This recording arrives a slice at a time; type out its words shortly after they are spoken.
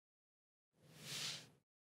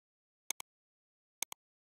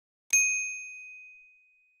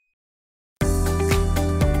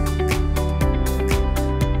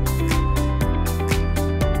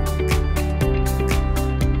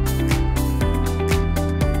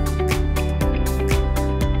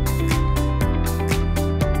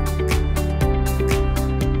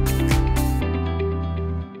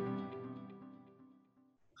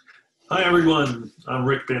everyone, I'm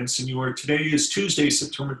Rick Bensignor. Today is Tuesday,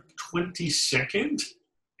 September 22nd,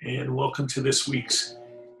 and welcome to this week's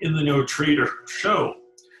In the Know Trader show.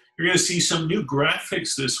 You're going to see some new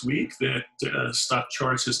graphics this week that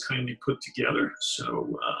StockCharts has kindly put together.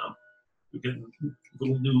 So we get a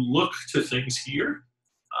little new look to things here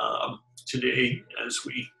today as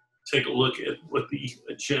we take a look at what the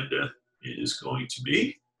agenda is going to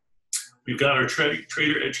be. We've got our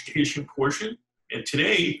trader education portion, and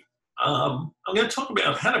today I'm going to talk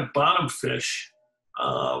about how to bottom fish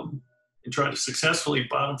and try to successfully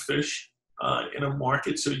bottom fish in a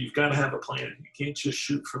market. So you've got to have a plan. You can't just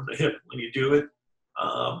shoot from the hip when you do it.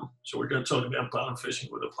 So we're going to talk about bottom fishing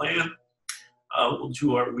with a plan. We'll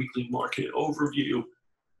do our weekly market overview.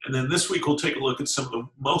 And then this week we'll take a look at some of the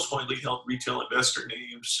most widely held retail investor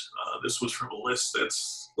names. This was from a list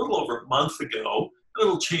that's a little over a month ago.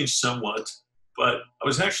 It'll change somewhat. But I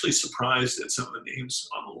was actually surprised at some of the names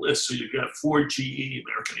on the list. So you've got Ford, GE,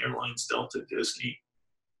 American Airlines, Delta, Disney,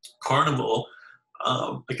 Carnival.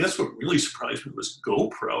 I guess what really surprised me was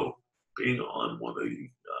GoPro being on one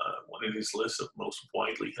of these lists of most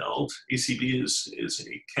widely held. ACB is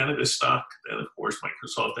a cannabis stock, and of course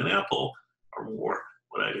Microsoft and Apple are more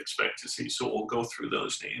what I'd expect to see. So we'll go through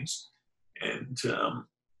those names, and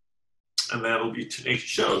that'll be today's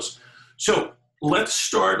shows. So let's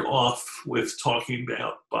start off with talking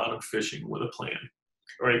about bottom fishing with a plan.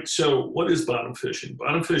 All right, so what is bottom fishing?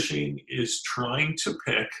 Bottom fishing is trying to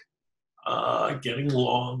pick, getting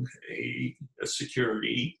long a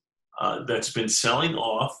security that's been selling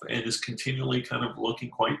off and is continually kind of looking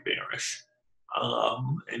quite bearish.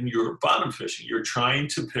 And you're bottom fishing. You're trying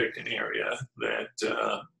to pick an area that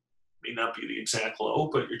may not be the exact low,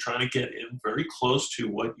 but you're trying to get in very close to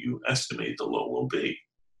what you estimate the low will be.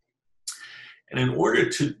 And in order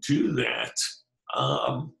to do that,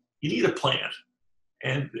 you need a plan.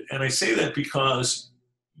 And I say that because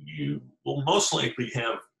you will most likely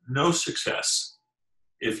have no success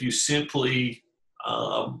if you simply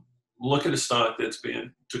look at a stock that's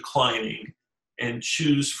been declining and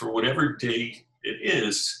choose for whatever day it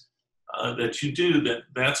is that you do,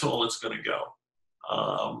 that's all it's going to go.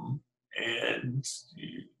 And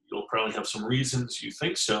you'll probably have some reasons you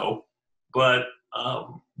think so, but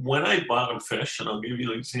when I bottom fish, and I'll give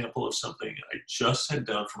you an example of something I just had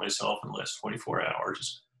done for myself in the last 24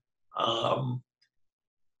 hours,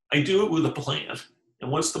 I do it with a plan.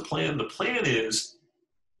 And what's the plan? The plan is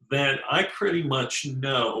that I pretty much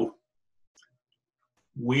know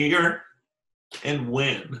where and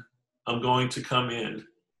when I'm going to come in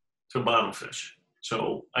to bottom fish.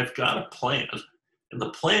 So I've got a plan, and the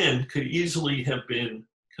plan could easily have been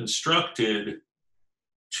constructed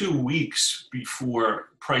 2 weeks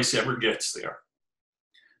before price ever gets there.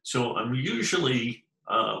 So I'm usually,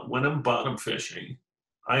 when I'm bottom fishing,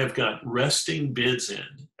 I have got resting bids in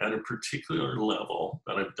at a particular level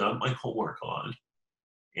that I've done my homework on,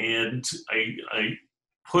 and I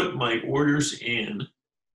put my orders in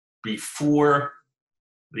before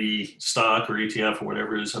the stock or ETF or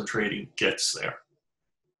whatever it is I'm trading gets there.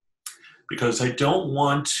 Because I don't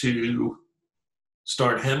want to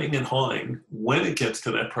start hemming and hawing when it gets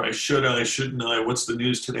to that price. Should I, shouldn't I? What's the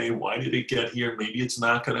news today? Why did it get here? Maybe it's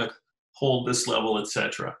not going to hold this level,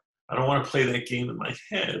 etc. I don't want to play that game in my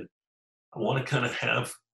head. I want to kind of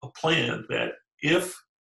have a plan that if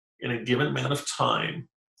in a given amount of time,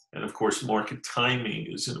 and of course market timing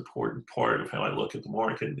is an important part of how I look at the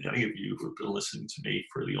market. And any of you who have been listening to me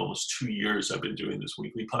for the almost 2 years I've been doing this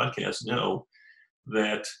weekly podcast know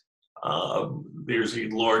that there's a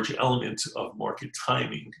large element of market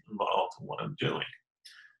timing involved in what I'm doing.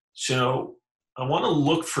 So I want to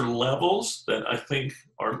look for levels that I think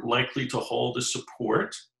are likely to hold a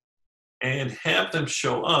support and have them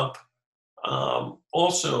show up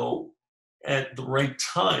also at the right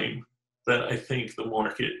time that I think the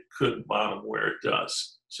market could bottom where it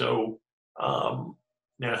does. So now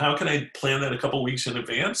how can I plan that a couple weeks in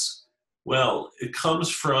advance? Well, it comes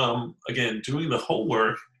from, again, doing the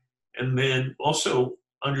homework and then also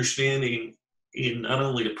understanding in not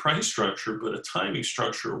only a price structure, but a timing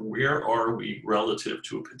structure, where are we relative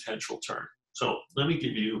to a potential turn? So let me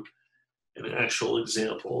give you an actual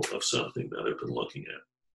example of something that I've been looking at.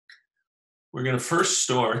 We're going to first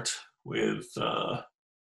start with,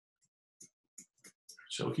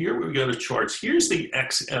 so here we go to charts. Here's the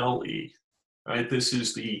XLE, right? This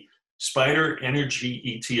is the Spider Energy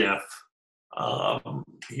ETF.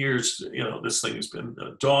 Here's, this thing has been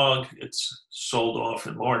a dog. It's sold off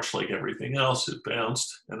in March like everything else. It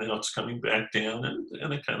bounced, and now it's coming back down.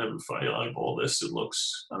 And it kind of, if I eyeball this, it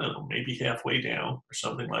looks, I don't know, maybe halfway down or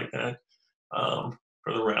something like that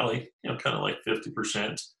for the rally, kind of like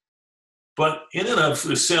 50%. But in and of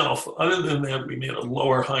itself, other than that, we made a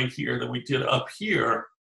lower high here than we did up here.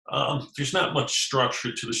 There's not much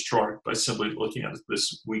structure to this chart by simply looking at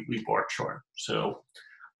this weekly bar chart. So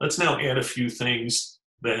let's now add a few things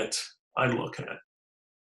that I look at.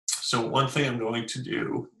 So one thing I'm going to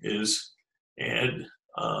do is add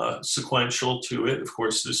sequential to it. Of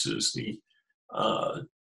course, this is the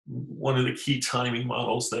one of the key timing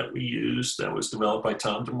models that we use that was developed by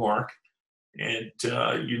Tom DeMark. And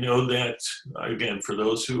you know that, again, for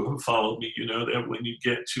those who have followed me, you know that when you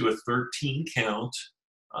get to a 13 count,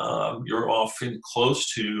 you're often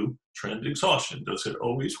close to trend exhaustion. Does it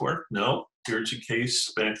always work? No. Here's a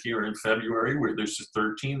case back here in February where there's a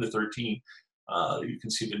 13. The 13, you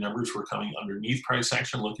can see the numbers were coming underneath price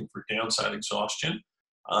action, looking for downside exhaustion.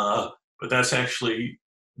 But that's actually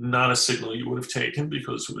not a signal you would have taken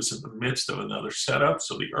because it was in the midst of another setup.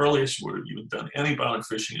 So the earliest you would have even done any bottom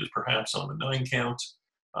fishing is perhaps on the 9 count.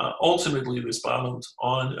 Ultimately, this bottomed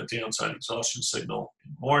on a downside exhaustion signal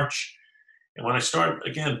in March. And when I start,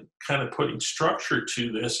 again, kind of putting structure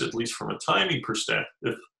to this, at least from a timing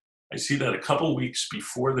perspective, I see that a couple weeks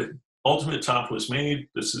before the ultimate top was made,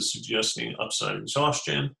 this is suggesting upside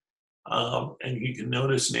exhaustion. And you can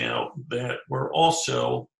notice now that we're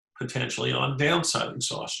also potentially on downside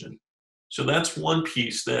exhaustion. So that's one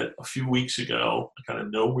piece that a few weeks ago, I kind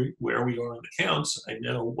of know where we are in the counts. I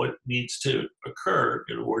know what needs to occur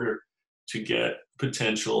in order to get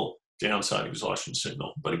potential downside exhaustion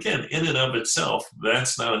signal. But again, in and of itself,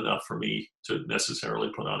 that's not enough for me to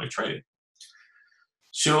necessarily put on a trade.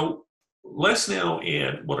 So let's now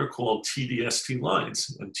add what are called TDST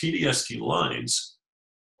lines. And TDST lines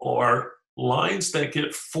are lines that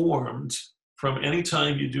get formed from any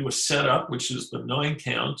time you do a setup, which is the 9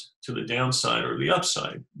 count, to the downside or the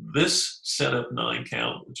upside. This setup 9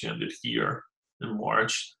 count, which ended here in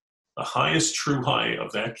March, the highest true high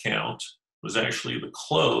of that count was actually the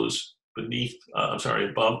close beneath,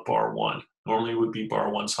 above bar 1. Normally it would be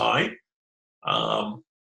bar 1's high,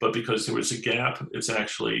 but because there was a gap, it's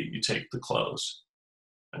actually, you take the close.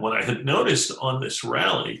 And what I had noticed on this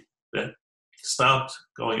rally that stopped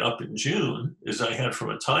going up in June is I had,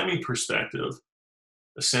 from a timing perspective,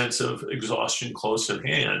 a sense of exhaustion close at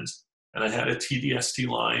hand, and I had a TDST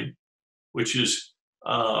line, which is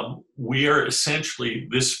where essentially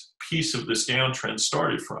this piece of this downtrend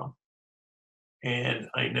started from. And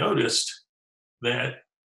I noticed that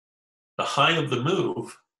the high of the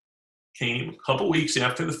move came a couple weeks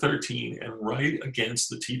after the 13 and right against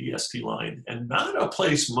the TDST line, and not a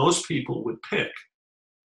place most people would pick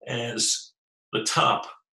as the top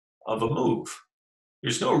of a move.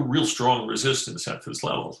 There's no real strong resistance at this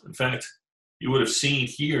level. In fact, you would have seen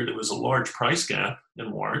here there was a large price gap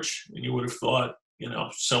in March, and you would have thought, you know,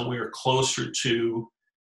 somewhere closer to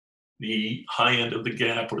the high end of the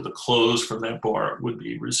gap or the close from that bar would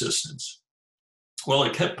be resistance. Well,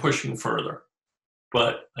 it kept pushing further,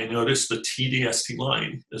 but I noticed the TDST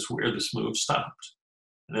line is where this move stopped.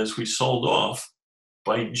 And as we sold off,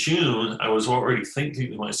 by June, I was already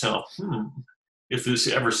thinking to myself, if this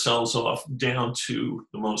ever sells off down to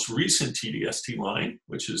the most recent TDST line,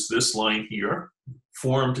 which is this line here,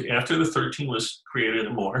 formed after the 13 was created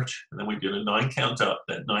in March, and then we did a 9 count up.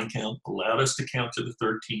 That 9 count allowed us to count to the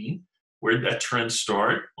 13. Where did that trend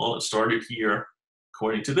start? Well, it started here,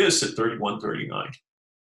 according to this, at 31.39.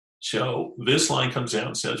 So this line comes out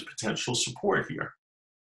and says potential support here.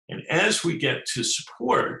 And as we get to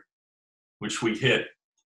support, which we hit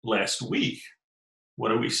last week, what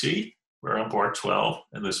do we see? We're on bar 12,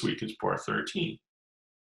 and this week is bar 13.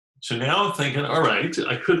 So now I'm thinking, all right,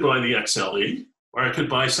 I could buy the XLE, or I could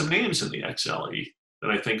buy some names in the XLE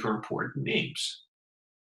that I think are important names.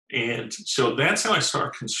 And so that's how I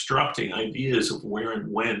start constructing ideas of where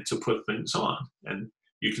and when to put things on. And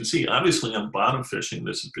you can see, obviously, I'm bottom fishing.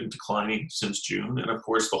 This has been declining since June. And of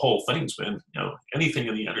course, the whole thing's been, you know, anything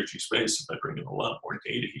in the energy space, if I bring in a lot more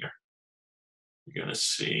data here, you're going to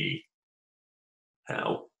see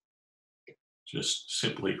how just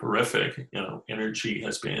simply horrific, you know, energy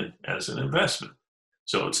has been as an investment.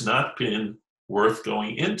 So it's not been worth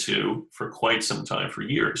going into for quite some time, for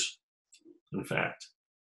years, in fact.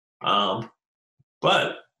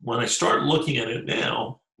 But when I start looking at it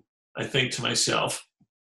now, I think to myself,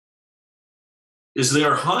 is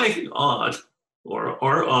there a high odd, or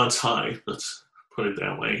are odds high, let's put it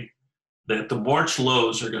that way, that the March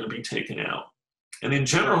lows are going to be taken out? And in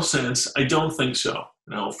general sense, I don't think so.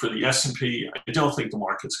 You know, for the S&P, I don't think the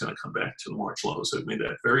market's going to come back to the March lows. I've made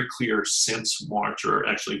that very clear since March, or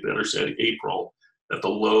actually better said April, that the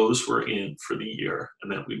lows were in for the year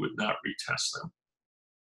and that we would not retest them.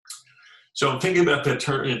 So I'm thinking about that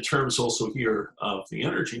in terms also here of the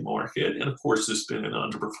energy market. And of course, this has been an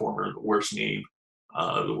underperformer, the worst name,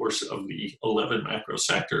 the worst of the 11 macro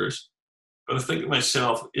sectors. But I'm thinking to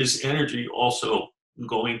myself, is energy also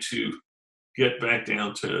going to get back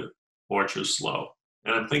down to March's low?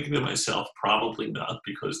 And I'm thinking to myself, probably not,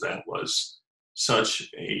 because that was such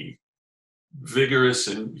a vigorous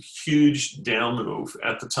and huge down move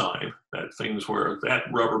at the time, that things were, that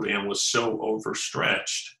rubber band was so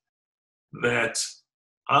overstretched that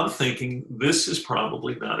I'm thinking this is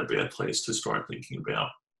probably not a bad place to start thinking about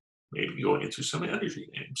maybe going into some energy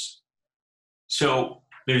names. So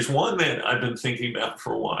there's one that I've been thinking about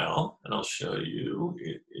for a while, and I'll show you.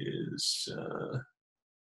 It is, here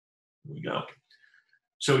we go.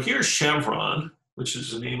 So here's Chevron, which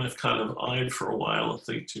is a name I've kind of eyed for a while and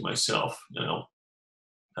think to myself, you know,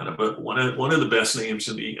 kind of one of the best names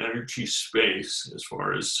in the energy space as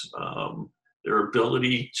far as their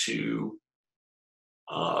ability to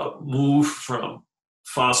move from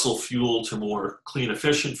fossil fuel to more clean,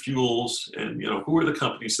 efficient fuels, and, you know, who are the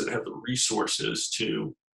companies that have the resources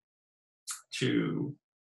to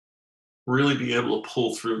really be able to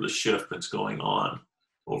pull through the shift that's going on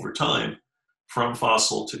over time from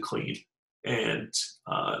fossil to clean. And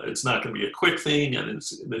it's not going to be a quick thing, and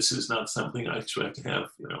this is not something I expect to have,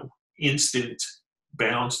 you know, instant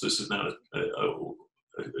bounce. This is not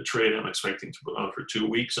a trade I'm expecting to put on for 2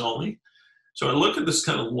 weeks only. So I look at this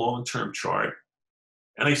kind of long-term chart,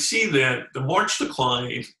 and I see that the March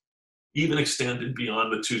decline even extended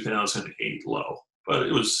beyond the 2008 low, but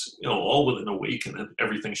it was, you know, all within a week, and then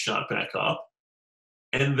everything shot back up.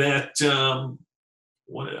 And that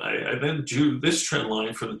when I then drew this trend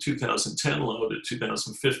line from the 2010 low to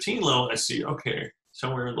 2015 low, I see, okay,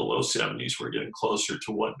 somewhere in the low 70s, we're getting closer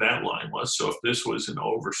to what that line was. So if this was an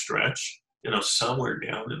overstretch, you know, somewhere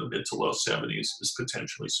down in the mid to low 70s is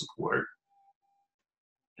potentially support.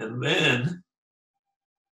 And then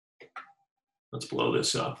let's blow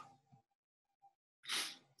this up.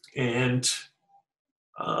 And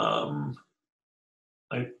I'm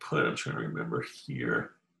trying to remember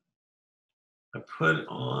here. I put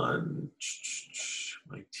on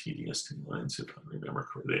my TDST lines, if I remember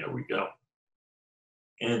correctly. There we go.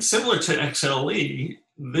 And similar to XLE,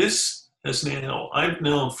 this has now, I've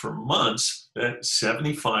known for months that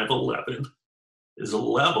 75.11 is a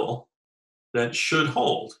level that should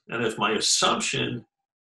hold. And if my assumption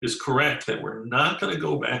is correct that we're not going to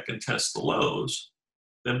go back and test the lows,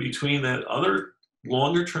 then between that other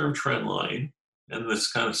longer term trend line and this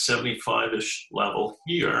kind of 75-ish level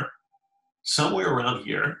here, somewhere around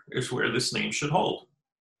here is where this name should hold.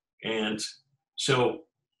 And so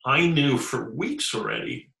I knew for weeks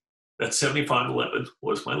already that 75.11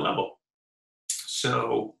 was my level.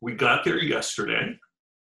 So we got there yesterday.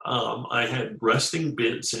 I had resting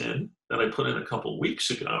bids in that I put in a couple weeks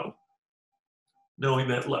ago, knowing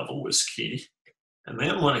that level was key. And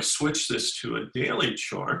then when I switched this to a daily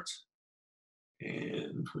chart,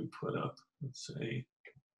 and we put up, let's say,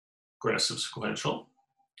 aggressive sequential,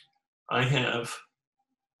 I have,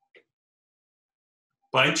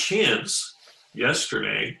 by chance,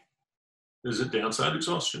 yesterday, there's a downside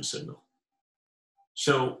exhaustion signal.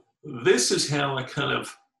 So this is how I kind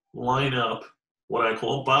of line up what I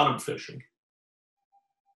call bottom fishing.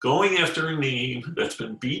 Going after a name that's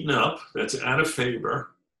been beaten up, that's out of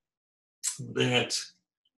favor, that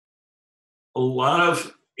a lot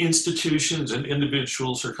of institutions and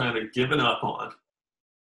individuals are kind of giving up on.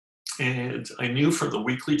 And I knew from the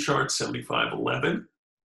weekly chart, 75.11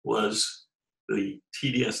 was the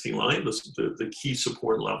TDST line, the key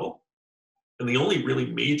support level. And the only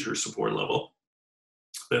really major support level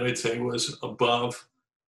that I'd say was above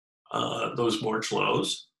those March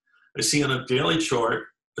lows. I see on a daily chart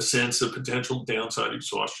a sense of potential downside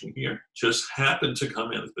exhaustion here, just happened to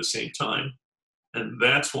come in at the same time. And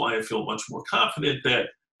that's why I feel much more confident that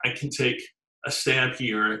I can take a stab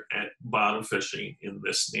here at bottom fishing in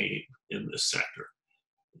this name, in this sector.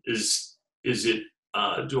 Is it,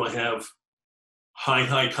 do I have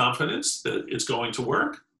high confidence that it's going to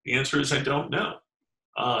work? The answer is I don't know.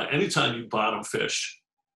 Anytime you bottom fish,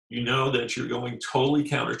 you know that you're going totally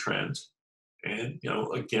counter trend and, you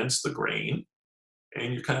know, against the grain.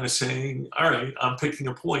 And you're kind of saying, all right, I'm picking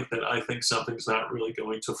a point that I think something's not really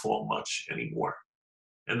going to fall much anymore.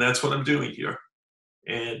 And that's what I'm doing here.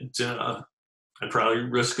 And I probably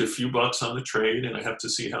risk a few bucks on the trade, and I have to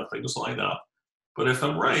see how things line up. But if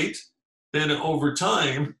I'm right, then over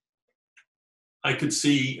time, I could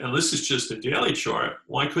see, and this is just a daily chart,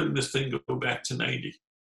 why couldn't this thing go back to 90?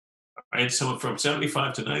 All right, so from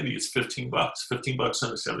 75 to 90, it's 15 bucks. 15 bucks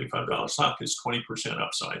on a $75 stock is 20%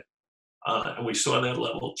 upside. And we saw that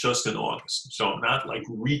level just in August. So I'm not like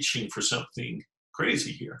reaching for something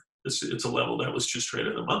crazy here. It's a level that was just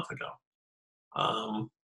traded a month ago.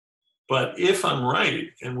 But if I'm right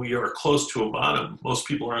and we are close to a bottom, most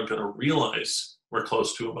people aren't going to realize we're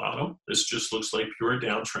close to a bottom. This just looks like pure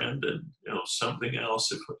downtrend, and something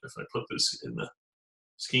else. If I put this in the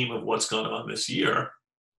scheme of what's gone on this year,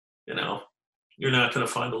 you're not going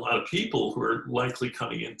to find a lot of people who are likely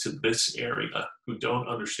coming into this area who don't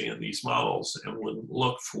understand these models and would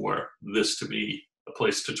look for this to be a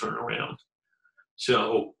place to turn around.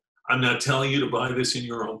 So I'm not telling you to buy this in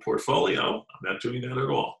your own portfolio. I'm not doing that at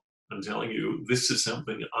all. I'm telling you, this is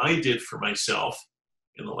something I did for myself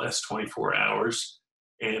in the last 24 hours,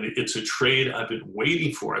 and it's a trade I've been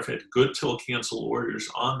waiting for. I've had good till cancel orders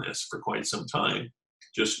on this for quite some time,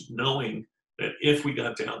 just knowing that if we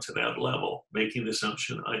got down to that level, making the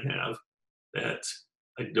assumption I have that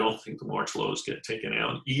I don't think the March lows get taken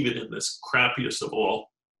out, even in this crappiest of all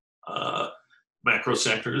macro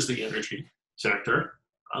sectors, the energy sector,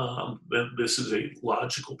 then this is a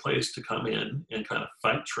logical place to come in and kind of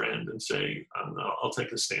fight trend and say, I'll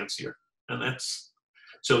take a stance here. And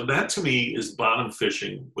that to me is bottom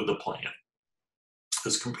fishing with a plan,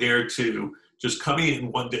 as compared to just coming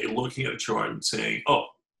in one day, looking at a chart and saying, oh,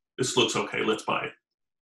 this looks okay, let's buy it.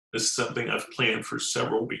 This is something I've planned for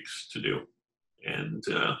several weeks to do. And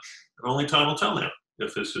only time will tell now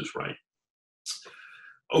if this is right.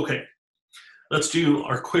 Okay, let's do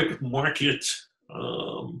our quick market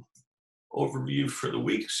overview for the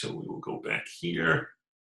week. So we will go back here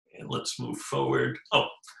and let's move forward. Oh,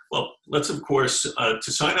 well, let's of course,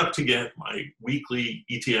 to sign up to get my weekly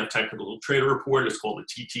ETF Technical Trader Report, it's called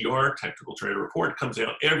the TTR, Technical Trader Report. It comes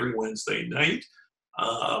out every Wednesday night.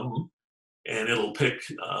 And it'll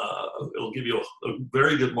give you a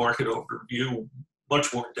very good market overview,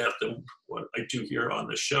 much more in depth than what I do here on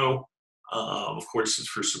the show. Of course, it's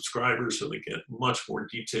for subscribers, so they get much more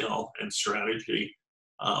detail and strategy,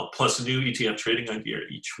 plus a new ETF trading idea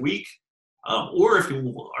each week. Or if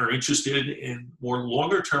you are interested in more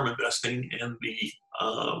longer-term investing and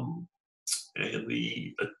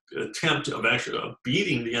the attempt of actually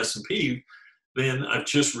beating the S&P, then I've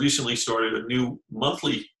just recently started a new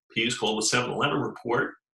monthly piece called the 7-11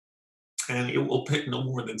 Report, and it will pick no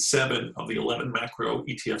more than 7 of the 11 macro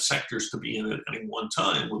ETF sectors to be in at any one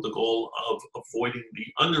time, with the goal of avoiding the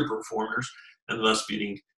underperformers and thus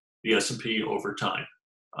beating the S&P over time.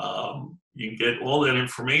 You can get all that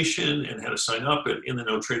information and how to sign up at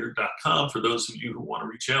inthenotrader.com. For those of you who want to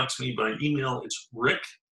reach out to me by email, it's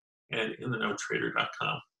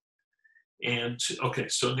rick@inthenotrader.com. And okay,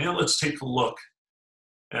 so now let's take a look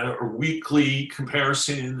at a weekly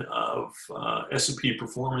comparison of S&P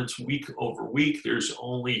performance week over week. There's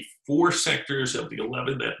only 4 sectors of the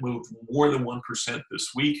 11 that moved more than 1%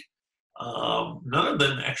 this week. None of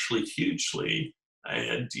them actually hugely.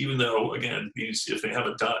 And even though, again, these, if they have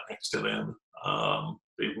a dot next to them,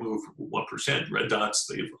 they've moved 1%. Red dots,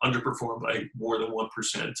 they've underperformed by more than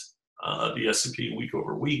 1%. The S&P week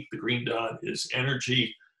over week. The green dot is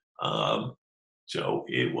energy. So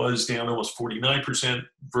it was down almost 49%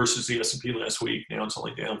 versus the S&P last week. Now it's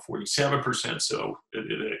only down 47%. So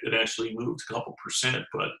it actually moved a couple percent,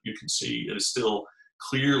 but you can see it is still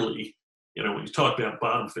clearly, when you talk about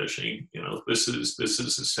bottom fishing, this is a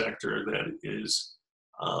sector that is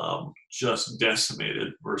just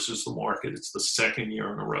decimated versus the market. It's the second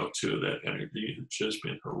year in a row too that energy has just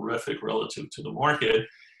been horrific relative to the market.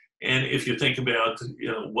 And if you think about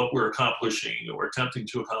what we're accomplishing or attempting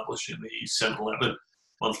to accomplish in the 7-11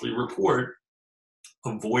 monthly report,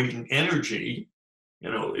 avoiding energy,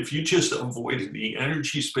 if you just avoided the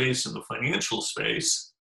energy space and the financial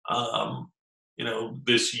space,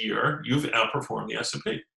 this year, you've outperformed the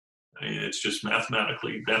S&P. I mean, it's just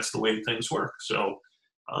mathematically, that's the way things work. So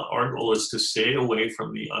our goal is to stay away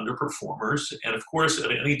from the underperformers. And of course,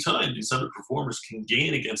 at any time, these underperformers can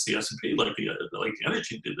gain against the S&P like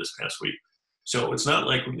energy did this past week. So it's not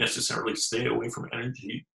like we necessarily stay away from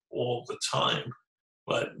energy all the time,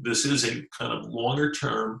 but this is a kind of longer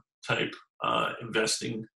term type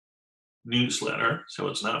investing newsletter. So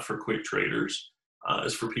it's not for quick traders.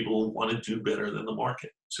 It's for people who want to do better than the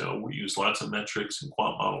market. So we use lots of metrics and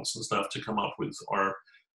quant models and stuff to come up with our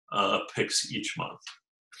picks each month.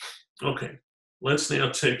 Okay, let's now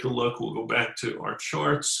take a look. We'll go back to our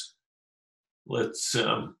charts. Let's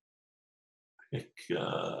pick,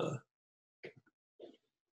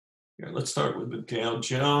 let's start with the Dow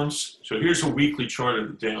Jones. So here's a weekly chart of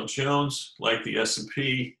the Dow Jones. Like the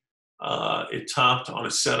S&P, it topped on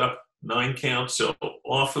a setup 9 count. So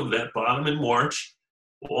off of that bottom in March,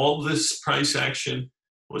 all this price action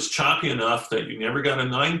was choppy enough that you never got a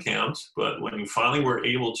 9 count, but when you finally were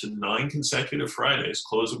able to 9 consecutive Fridays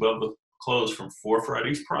close above the close from 4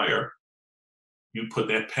 Fridays prior, you put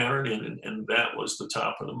that pattern in, and that was the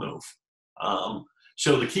top of the move.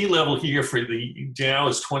 So the key level here for the Dow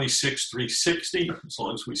is 26,360. As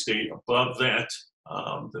long as we stay above that,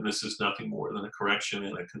 then this is nothing more than a correction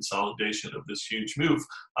and a consolidation of this huge move.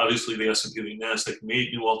 Obviously, the S&P and the Nasdaq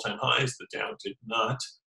made new all-time highs. The Dow did not.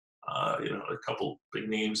 A couple big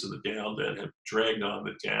names in the Dow that have dragged on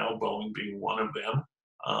the Dow, Boeing being one of them,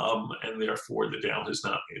 and therefore the Dow has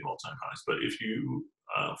not made all-time highs. But if you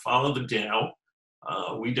follow the Dow,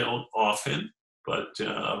 we don't often, but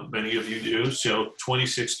many of you do. So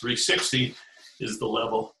 26,360 is the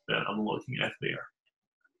level that I'm looking at there.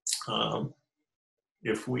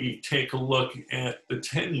 If we take a look at the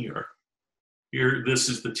 10-year, here, this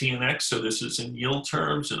is the TNX, so this is in yield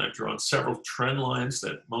terms, and I've drawn several trend lines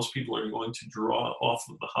that most people are going to draw off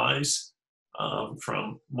of the highs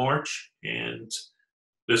from March, and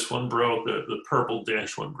this one broke, the purple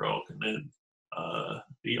dash one broke, and then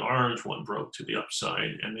the orange one broke to the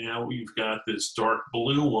upside, and now we've got this dark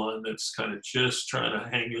blue one that's kind of just trying to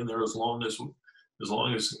hang in there as long as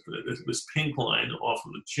this pink line off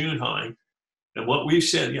of the June high. And what we've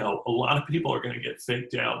said, a lot of people are going to get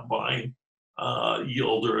faked out buying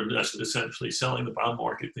yield, or essentially selling the bond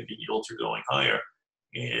market thinking yields are going higher.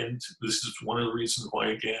 And this is one of the reasons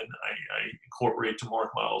why, again, I incorporate DeMark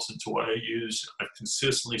models into what I use. I've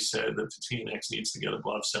consistently said that the TNX needs to get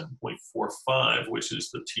above 7.45, which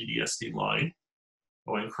is the TDSD line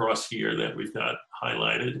going across here that we've got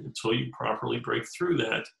highlighted. Until you properly break through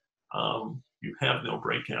that, you have no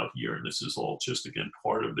breakout here. And this is all just, again,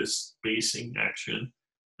 part of this basing action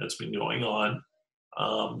that's been going on.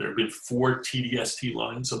 There have been 4 TDST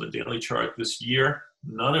lines on the daily chart this year.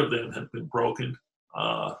 None of them have been broken,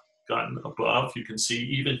 gotten above. You can see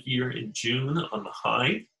even here in June on the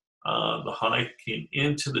high came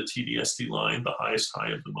into the TDST line, the highest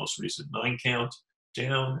high of the most recent 9 count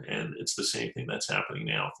down, and it's the same thing that's happening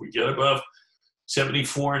now. If we get above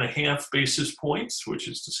 74.5 basis points, which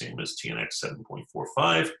is the same as TNX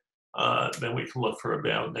 7.45, then we can look for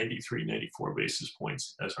about 93, 94 basis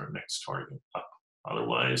points as our next target up.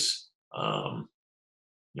 Otherwise, bond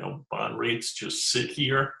rates just sit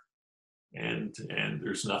here, and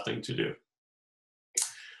there's nothing to do.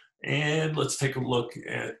 And let's take a look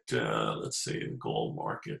at, let's say, the gold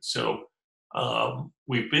market. So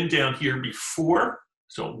we've been down here before.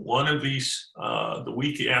 So one of these, the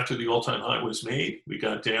week after the all-time high was made, we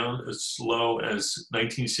got down as low as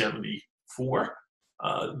 1974.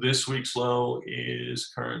 This week's low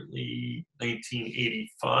is currently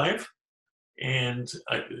 1985. And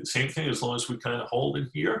same thing, as long as we kind of hold in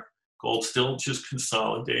here, gold still just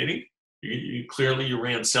consolidating. Clearly you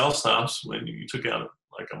ran sell stops when you took out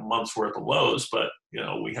like a month's worth of lows, but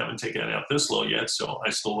we haven't taken out this low yet, so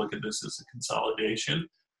I still look at this as a consolidation.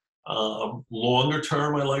 Longer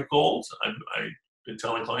term, I like gold. I've been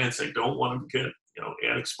telling clients I don't want to get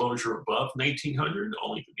add exposure above 1900,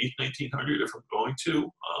 only beneath 1900 if I'm going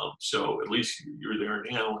to. So at least you're there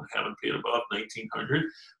now and haven't paid above 1900.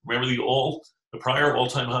 Remember the prior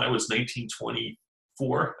all-time high was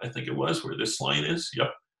 1924, I think it was, where this line is.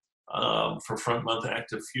 Yep. For front month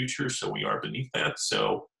active futures, so we are beneath that.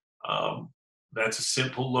 So that's a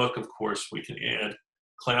simple look. Of course, we can add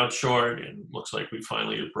cloud chart, and looks like we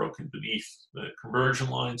finally have broken beneath the conversion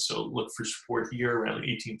line. So look for support here around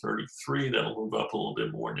 1833. That'll move up a little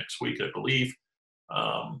bit more next week, I believe.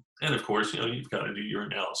 And of course, you've got to do your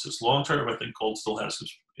analysis. Long term, I think gold still has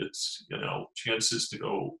its chances to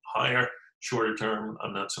go higher. Shorter term,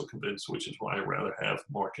 I'm not so convinced, which is why I rather have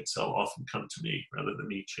market sell off and come to me rather than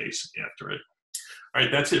me chasing after it. All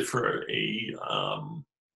right, that's it for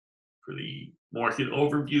the market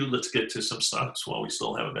overview. Let's get to some stocks while we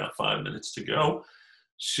still have about 5 minutes to go.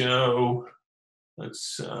 So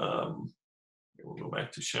let's we'll go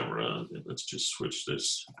back to Chevron and let's just switch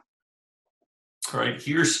this. All right,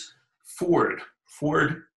 here's Ford.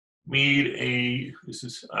 Ford made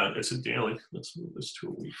it's a daily. Let's move this to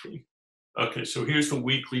a weekly. Okay, so here's the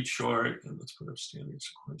weekly chart, and let's put up standing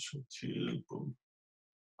sequential too. Boom.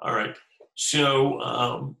 All right,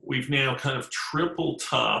 so we've now kind of triple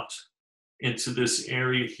topped into this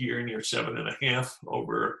area here near 7.5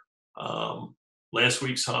 over last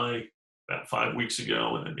week's high about 5 weeks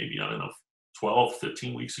ago, and then maybe, 12,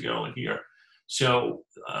 15 weeks ago in here. So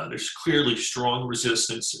there's clearly strong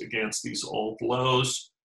resistance against these old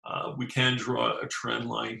lows. We can draw a trend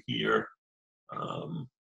line here.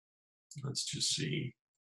 Let's just see.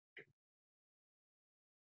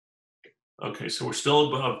 Okay, so we're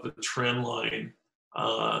still above the trend line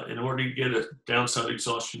In order to get a downside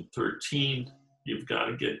exhaustion 13, you've got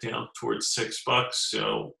to get down towards $6.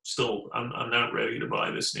 So still, I'm not ready to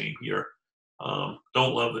buy this name here.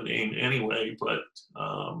 Don't love the name anyway, but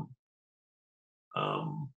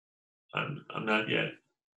I'm not yet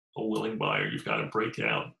a willing buyer. You've got to break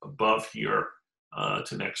out above here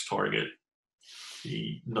to next target,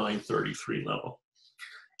 the 933 level.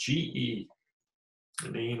 GE,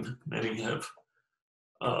 the name many have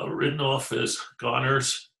written off as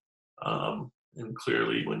goners. And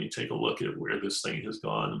clearly, when you take a look at where this thing has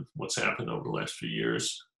gone, what's happened over the last few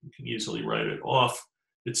years, you can easily write it off.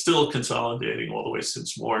 It's still consolidating all the way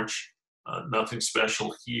since March. Nothing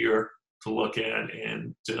special here to look at.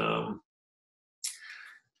 And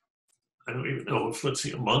I don't even know if, let's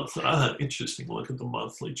see, a month. Interesting, look at the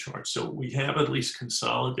monthly chart. So we have at least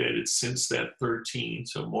consolidated since that 13.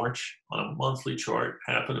 So March on a monthly chart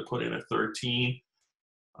happened to put in a 13.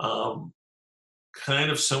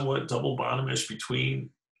 Kind of somewhat double bottomish between,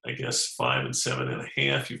 I guess, 5 and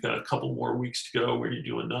 7.5. You've got a couple more weeks to go where you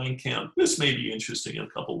do a 9 count. This may be interesting in a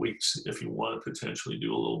couple weeks if you want to potentially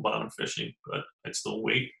do a little bottom fishing, but I'd still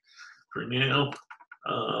wait for now.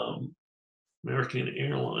 American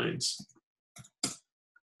Airlines.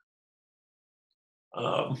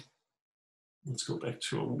 Let's go back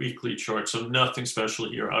to a weekly chart. So nothing special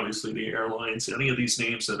here. Obviously, the airlines, any of these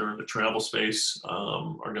names that are in the travel space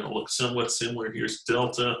are going to look somewhat similar. Here's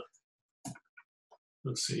Delta.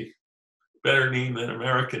 Let's see. Better name than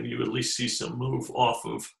American. You at least see some move off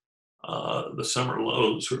of the summer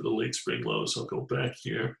lows or the late spring lows. I'll go back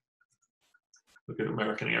here. Look at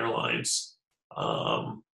American Airlines.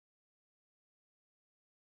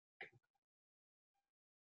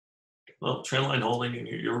 Well, trend line holding, and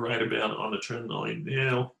you're right about on the trend line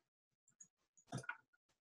now.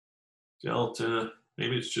 Delta,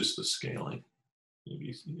 maybe it's just the scaling.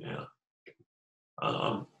 Maybe, yeah.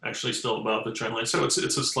 Actually still above the trend line. So it's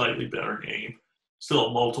a slightly better name.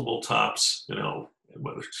 Still multiple tops, you know,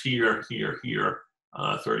 whether it's here,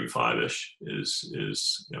 35-ish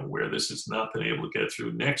is you know, where this has not been able to get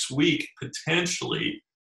through. Next week, potentially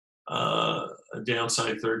a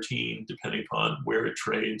downside 13, depending upon where it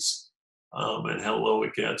trades. And how low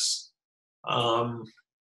it gets. I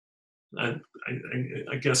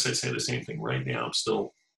guess I say the same thing right now. I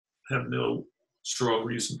still have no strong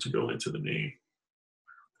reason to go into the name.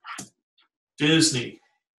 Disney.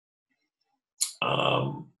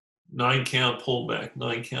 9 count pullback,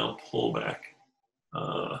 9 count pullback.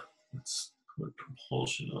 Let's put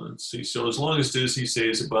propulsion on and see. So as long as Disney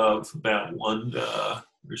stays above about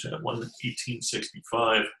where's that,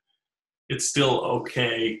 118.65, it's still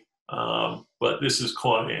okay. But this is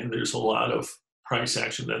caught in. There's a lot of price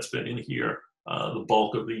action that's been in here the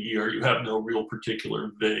bulk of the year. You have no real particular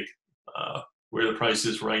VIG where the price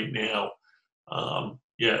is right now.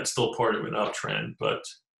 Yeah, it's still part of an uptrend, but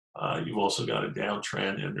you've also got a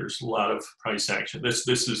downtrend, and there's a lot of price action. This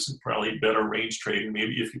is probably better range trading.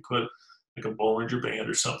 Maybe if you put like a Bollinger Band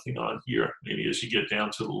or something on here, maybe as you get down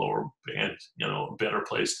to the lower band, you know, a better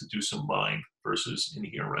place to do some buying versus in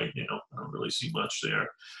here right now. I don't really see much there.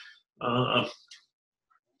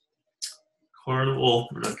 Carnival,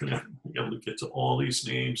 we're not going to be able to get to all these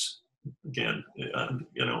names. Again,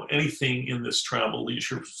 you know, anything in this travel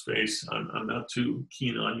leisure space, I'm not too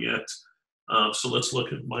keen on yet. So let's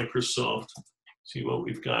look at Microsoft, see what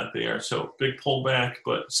we've got there. So big pullback,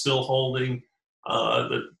 but still holding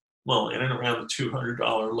well, in and around the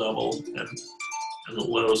 $200 level, and the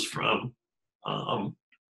lows from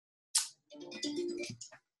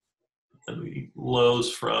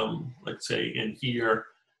let's say in here.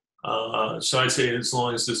 So I'd say as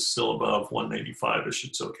long as this is still above 195-ish,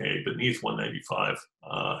 it's okay. Beneath 195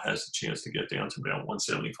 has the chance to get down to about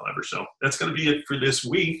 175 or so. That's going to be it for this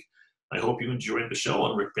week. I hope you enjoyed the show.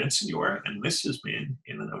 I'm Rick Bensignor, and this has been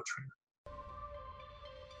In the Know Trader.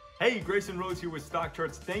 Hey, Grayson Rose here with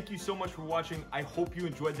StockCharts. Thank you so much for watching. I hope you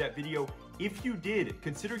enjoyed that video. If you did,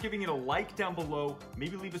 consider giving it a like down below,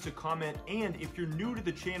 maybe leave us a comment, and if you're new to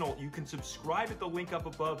the channel, you can subscribe at the link up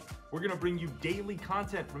above. We're gonna bring you daily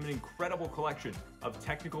content from an incredible collection of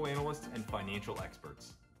technical analysts and financial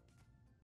experts.